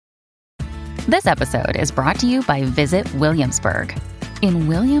This episode is brought to you by Visit Williamsburg. In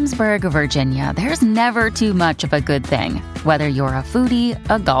Williamsburg, Virginia, there's never too much of a good thing. Whether you're a foodie,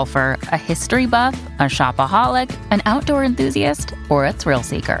 a golfer, a history buff, a shopaholic, an outdoor enthusiast, or a thrill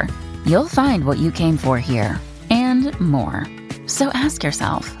seeker, you'll find what you came for here and more. So ask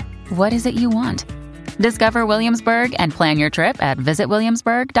yourself, what is it you want? Discover Williamsburg and plan your trip at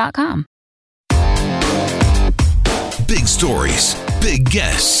visitwilliamsburg.com. Big stories, big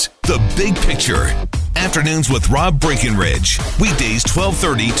guests, the big picture. Afternoons with Rob Breckenridge. Weekdays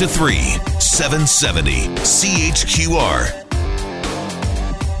 12:30 to 3, 770 CHQR.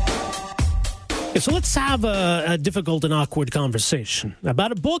 So let's have a difficult and awkward conversation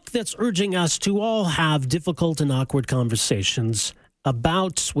about a book that's urging us to all have difficult and awkward conversations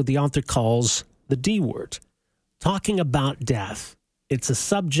about what the author calls the D word, talking about death. It's a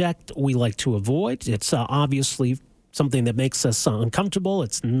subject we like to avoid. It's obviously something that makes us uncomfortable.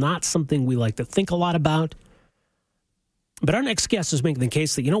 It's not something we like to think a lot about. But our next guest is making the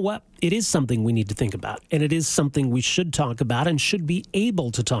case that, you know what, it is something we need to think about, and it is something we should talk about and should be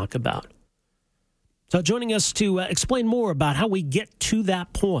able to talk about. So joining us to explain more about how we get to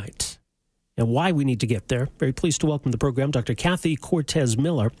that point and why we need to get there, very pleased to welcome to the program Dr. Kathy Cortez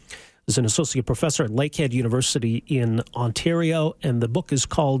Miller, who's an associate professor at Lakehead University in Ontario, and the book is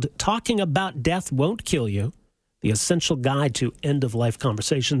called Talking About Death Won't Kill You, The Essential Guide to End-of-Life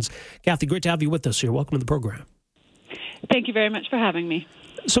Conversations. Kathy, great to have you with us here. Welcome to the program. Thank you very much for having me.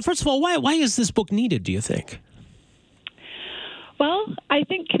 So first of all, why is this book needed, do you think? Well, I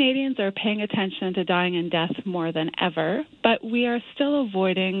think Canadians are paying attention to dying and death more than ever, but we are still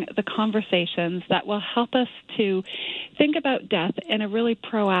avoiding the conversations that will help us to think about death in a really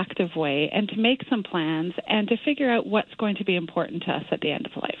proactive way and to make some plans and to figure out what's going to be important to us at the end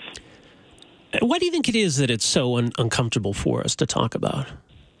of life. Why do you think it is that it's so uncomfortable for us to talk about?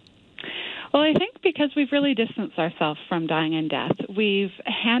 Well, I think because we've really distanced ourselves from dying and death. We've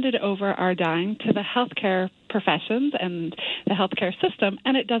handed over our dying to the healthcare professions and the healthcare system,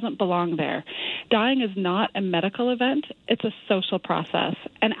 and it doesn't belong there. Dying is not a medical event. It's a social process.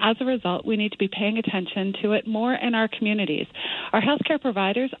 And as a result, we need to be paying attention to it more in our communities. Our healthcare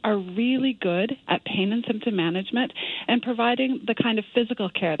providers are really good at pain and symptom management and providing the kind of physical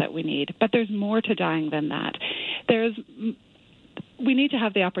care that we need. But there's more to dying than that. We need to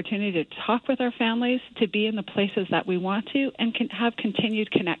have the opportunity to talk with our families, to be in the places that we want to, and can have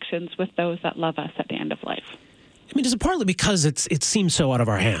continued connections with those that love us at the end of life. I mean, is it partly because it seems so out of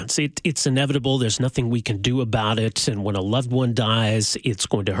our hands? It's inevitable. There's nothing we can do about it. And when a loved one dies, it's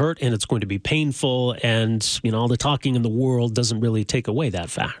going to hurt and it's going to be painful. And, all the talking in the world doesn't really take away that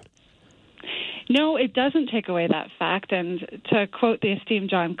fact. No, it doesn't take away that fact. And to quote the esteemed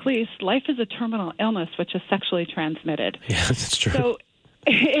John Cleese, life is a terminal illness which is sexually transmitted. Yeah, that's true. So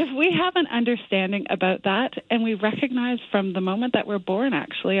if we have an understanding about that and we recognize from the moment that we're born,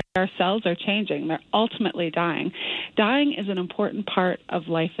 actually, our cells are changing. They're ultimately dying. Dying is an important part of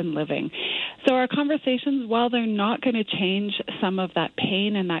life and living. So our conversations, while they're not going to change some of that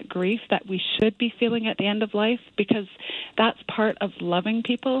pain and that grief that we should be feeling at the end of life, because that's part of loving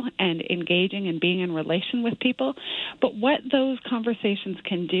people and engaging and being in relation with people. But what those conversations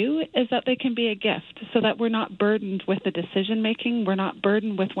can do is that they can be a gift so that we're not burdened with the decision making. We're not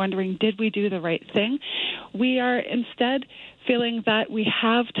burdened with wondering, did we do the right thing? We are instead feeling that we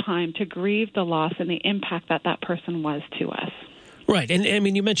have time to grieve the loss and the impact that that person was to us. Right. And I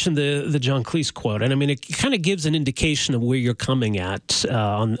mean, you mentioned the John Cleese quote, and I mean, it kind of gives an indication of where you're coming at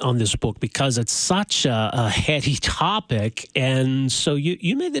on this book, because it's such a heady topic. And so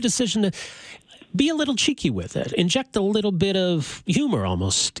you made the decision to be a little cheeky with it, inject a little bit of humor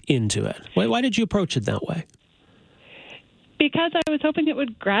almost into it. Why did you approach it that way? Because I was hoping it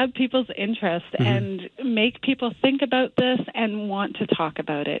would grab people's interest and make people think about this and want to talk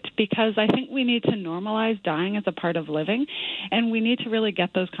about it. Because I think we need to normalize dying as a part of living, and we need to really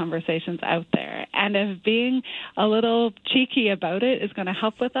get those conversations out there. And if being a little cheeky about it is going to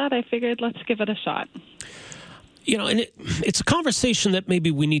help with that, I figured let's give it a shot. And it's a conversation that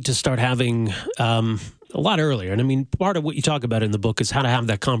maybe we need to start having a lot earlier. And I mean, part of what you talk about in the book is how to have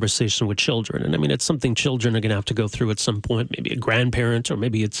that conversation with children. And I mean, it's something children are going to have to go through at some point, maybe a grandparent, or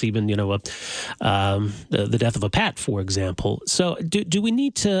maybe it's even, the death of a pet, for example. So do we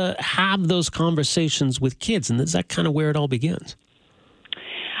need to have those conversations with kids? And is that kind of where it all begins?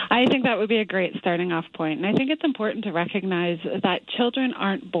 I think that would be a great starting off point. And I think it's important to recognize that children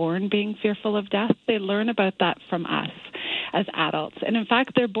aren't born being fearful of death. They learn about that from us. as adults. And in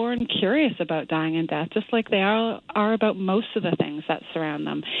fact, they're born curious about dying and death, just like they are about most of the things that surround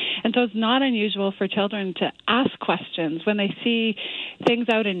them. And so it's not unusual for children to ask questions when they see things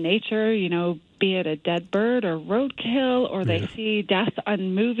out in nature, be it a dead bird or roadkill, or they see death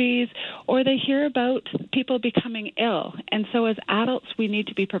on movies, or they hear about people becoming ill. And so as adults, we need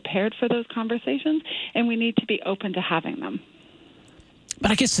to be prepared for those conversations, and we need to be open to having them.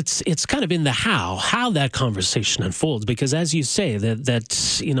 But I guess it's kind of in the how that conversation unfolds, because as you say,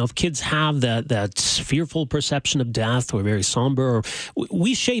 that if kids have that fearful perception of death or very somber, or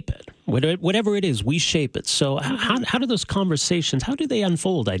we shape it. Whatever it is, we shape it. So how do those conversations, how do they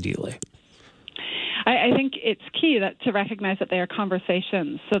unfold ideally? I think it's key to recognize that they are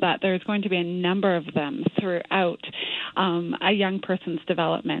conversations, so that there's going to be a number of them throughout a young person's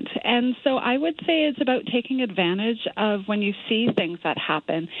development. And so I would say it's about taking advantage of when you see things that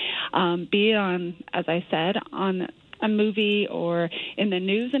happen, be it on, as I said, on a movie or in the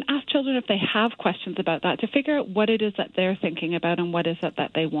news, and ask children if they have questions about that, to figure out what it is that they're thinking about and what is it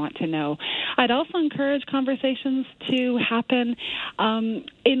that they want to know. I'd also encourage conversations to happen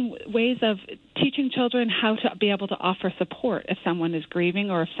in ways of teaching children how to be able to offer support if someone is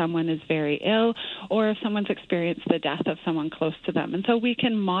grieving, or if someone is very ill, or if someone's experienced the death of someone close to them. And so we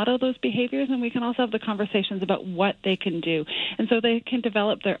can model those behaviors, and we can also have the conversations about what they can do. And so they can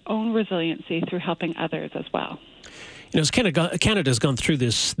develop their own resiliency through helping others as well. As Canada's gone through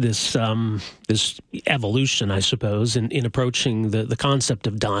this evolution, I suppose, in approaching the concept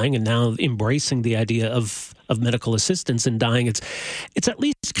of dying, and now embracing the idea of medical assistance in dying, it's at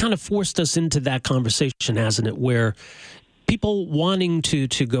least kind of forced us into that conversation, hasn't it, where people wanting to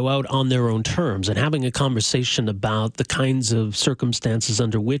go out on their own terms and having a conversation about the kinds of circumstances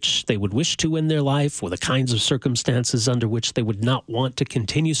under which they would wish to end their life, or the kinds of circumstances under which they would not want to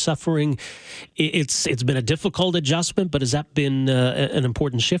continue suffering. It's been a difficult adjustment, but has that been an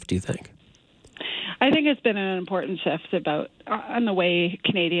important shift, do you think? I think it's been an important shift on the way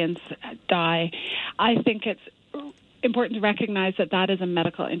Canadians die. I think it's important to recognize that is a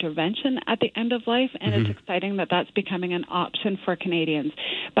medical intervention at the end of life, and it's exciting that that's becoming an option for Canadians.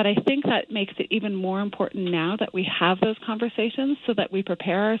 But I think that makes it even more important now that we have those conversations, so that we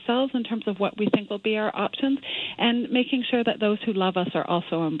prepare ourselves in terms of what we think will be our options, and making sure that those who love us are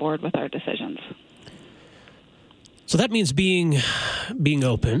also on board with our decisions. So that means being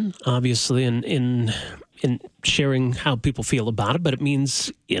open, obviously, in sharing how people feel about it, but it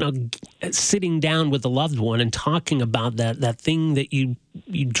means, sitting down with a loved one and talking about that thing that you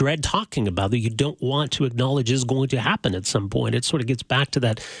dread talking about, that you don't want to acknowledge is going to happen at some point. It sort of gets back to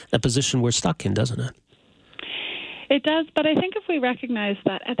that position we're stuck in, doesn't it? It does, but I think if we recognize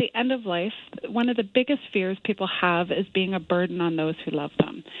that at the end of life, one of the biggest fears people have is being a burden on those who love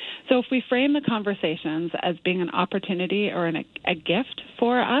them. So if we frame the conversations as being an opportunity or a gift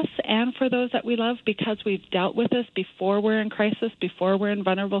for us and for those that we love, because we've dealt with this before we're in crisis, before we're in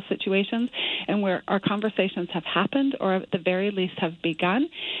vulnerable situations, and where our conversations have happened, or at the very least have begun,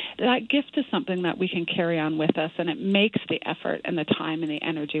 that gift is something that we can carry on with us, and it makes the effort and the time and the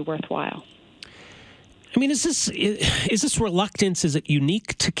energy worthwhile. I mean, is this reluctance? Is it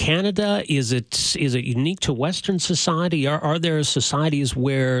unique to Canada? Is it unique to Western society? Are there societies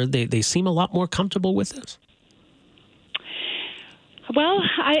where they seem a lot more comfortable with this? Well,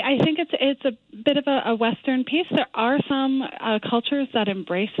 I think it's a bit of a Western piece. There are some cultures that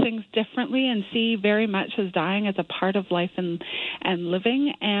embrace things differently and see very much as dying as a part of life and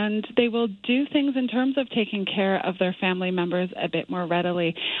living, and they will do things in terms of taking care of their family members a bit more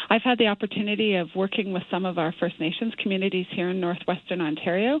readily. I've had the opportunity of working with some of our First Nations communities here in northwestern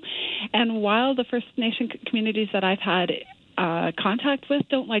Ontario, and while the First Nation communities that I've had contact with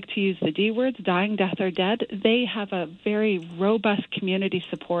don't like to use the D words, dying, death, or dead, they have a very robust community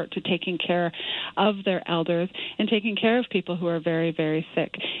support to taking care of their elders and taking care of people who are very, very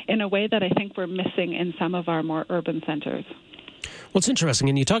sick in a way that I think we're missing in some of our more urban centers. Well, it's interesting,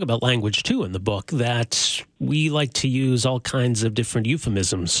 and you talk about language, too, in the book, that we like to use all kinds of different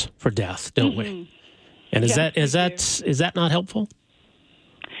euphemisms for death, don't we? And is that not helpful?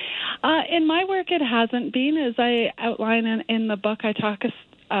 In my work, it hasn't been. As I outline in the book, I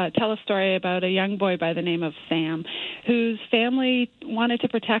tell a story about a young boy by the name of Sam, whose family wanted to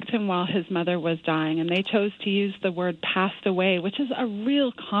protect him while his mother was dying, and they chose to use the word passed away, which is a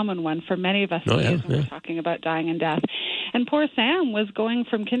real common one for many of us when we're talking about dying and death. And poor Sam was going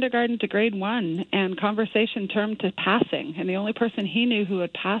from kindergarten to grade 1, and conversation turned to passing. And the only person he knew who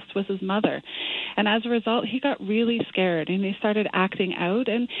had passed was his mother. And as a result, he got really scared, and he started acting out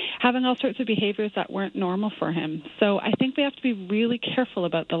and having all sorts of behaviors that weren't normal for him. So I think we have to be really careful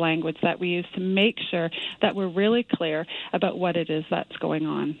about the language that we use to make sure that we're really clear about what it is that's going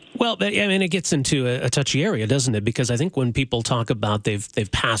on. Well, I mean, it gets into a touchy area, doesn't it? Because I think when people talk about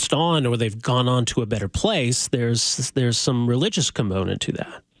they've passed on or they've gone on to a better place, there's some religious component to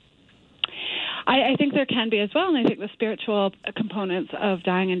that. I think there can be as well, and I think the spiritual components of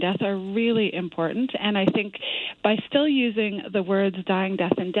dying and death are really important. And I think by still using the words dying,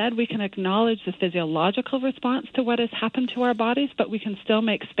 death, and dead, we can acknowledge the physiological response to what has happened to our bodies, but we can still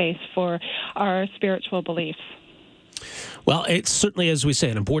make space for our spiritual beliefs. Well, it's certainly, as we say,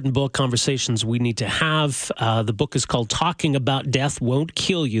 an important book, conversations we need to have. The book is called Talking About Death Won't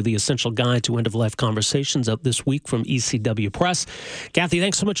Kill You, The Essential Guide to End-of-Life Conversations, out this week from ECW Press. Kathy,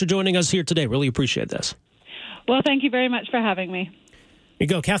 thanks so much for joining us here today. Really appreciate this. Well, thank you very much for having me. Here you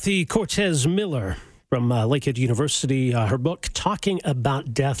go, Kathy Cortez Miller from Lakehead University. Her book, Talking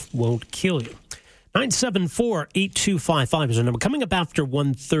About Death Won't Kill You. 974-8255 is our number. Coming up after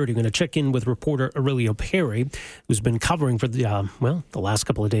 1:30, we're going to check in with reporter Aurelio Perry, who's been covering for the last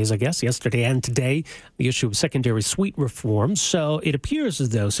couple of days, I guess, yesterday and today, the issue of secondary suite reform. So it appears as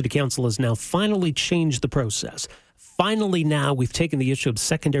though City Council has now finally changed the process. Finally now we've taken the issue of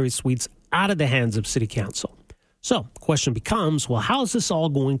secondary suites out of the hands of City Council. So the question becomes, well, how is this all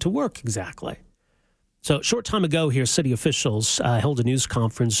going to work exactly? So a short time ago here, city officials held a news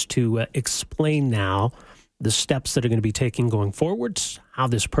conference to explain now the steps that are going to be taken going forwards, how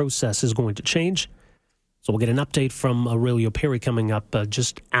this process is going to change. So we'll get an update from Aurelio Perry coming up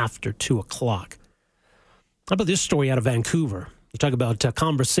just after 2 o'clock. How about this story out of Vancouver? You talk about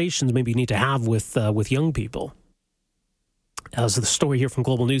conversations maybe you need to have with young people. As the story here from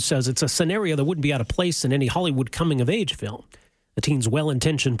Global News says, it's a scenario that wouldn't be out of place in any Hollywood coming-of-age film. The teen's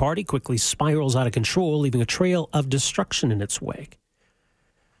well-intentioned party quickly spirals out of control, leaving a trail of destruction in its wake.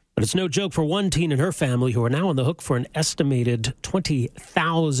 But it's no joke for one teen and her family who are now on the hook for an estimated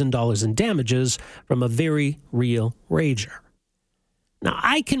 $20,000 in damages from a very real rager. Now,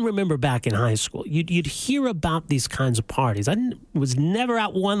 I can remember back in high school, you'd hear about these kinds of parties. I was never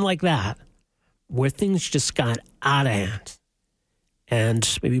at one like that, where things just got out of hand.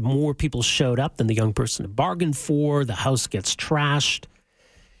 And maybe more people showed up than the young person had bargained for. The house gets trashed.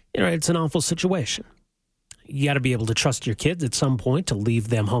 You know, it's an awful situation. You got to be able to trust your kids at some point to leave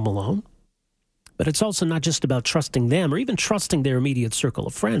them home alone. But it's also not just about trusting them or even trusting their immediate circle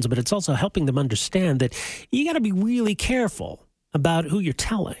of friends, but it's also helping them understand that you got to be really careful about who you're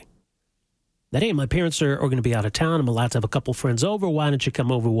telling. That, hey, my parents are going to be out of town. I'm allowed to have a couple friends over. Why don't you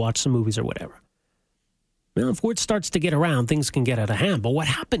come over, watch some movies or whatever? Well, if word starts to get around, things can get out of hand. But what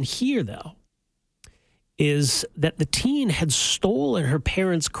happened here, though, is that the teen had stolen her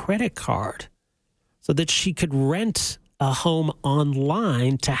parents' credit card so that she could rent a home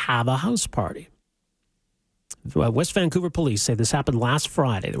online to have a house party. West Vancouver police say this happened last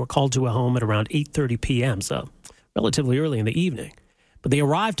Friday. They were called to a home at around 8:30 p.m., so relatively early in the evening. But they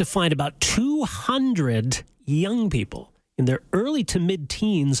arrived to find about 200 young people in their early to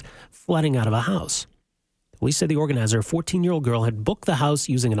mid-teens flooding out of a house. Police say the organizer, a 14-year-old girl, had booked the house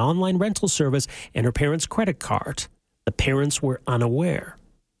using an online rental service and her parents' credit card. The parents were unaware.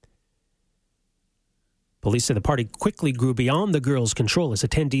 Police say the party quickly grew beyond the girl's control as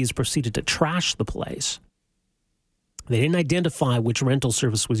attendees proceeded to trash the place. They didn't identify which rental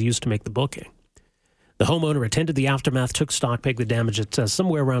service was used to make the booking. The homeowner attended the aftermath, took stock, pegged the damage at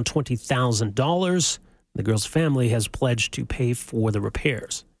somewhere around $20,000. The girl's family has pledged to pay for the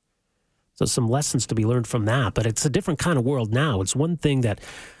repairs. So some lessons to be learned from that, but it's a different kind of world now. It's one thing that,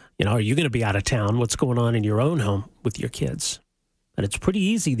 are you going to be out of town? What's going on in your own home with your kids? But it's pretty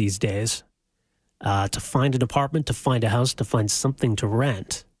easy these days to find an apartment, to find a house, to find something to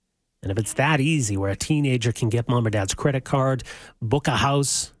rent. And if it's that easy where a teenager can get mom or dad's credit card, book a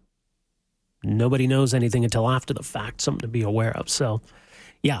house, nobody knows anything until after the fact, something to be aware of. So,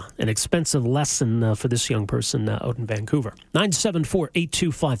 yeah, an expensive lesson for this young person out in Vancouver.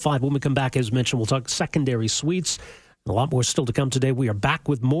 974-8255. When we come back, as mentioned, we'll talk secondary suites. A lot more still to come today. We are back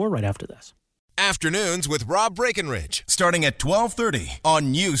with more right after this. Afternoons with Rob Breckenridge, starting at 12:30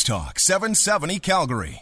 on News Talk 770 Calgary.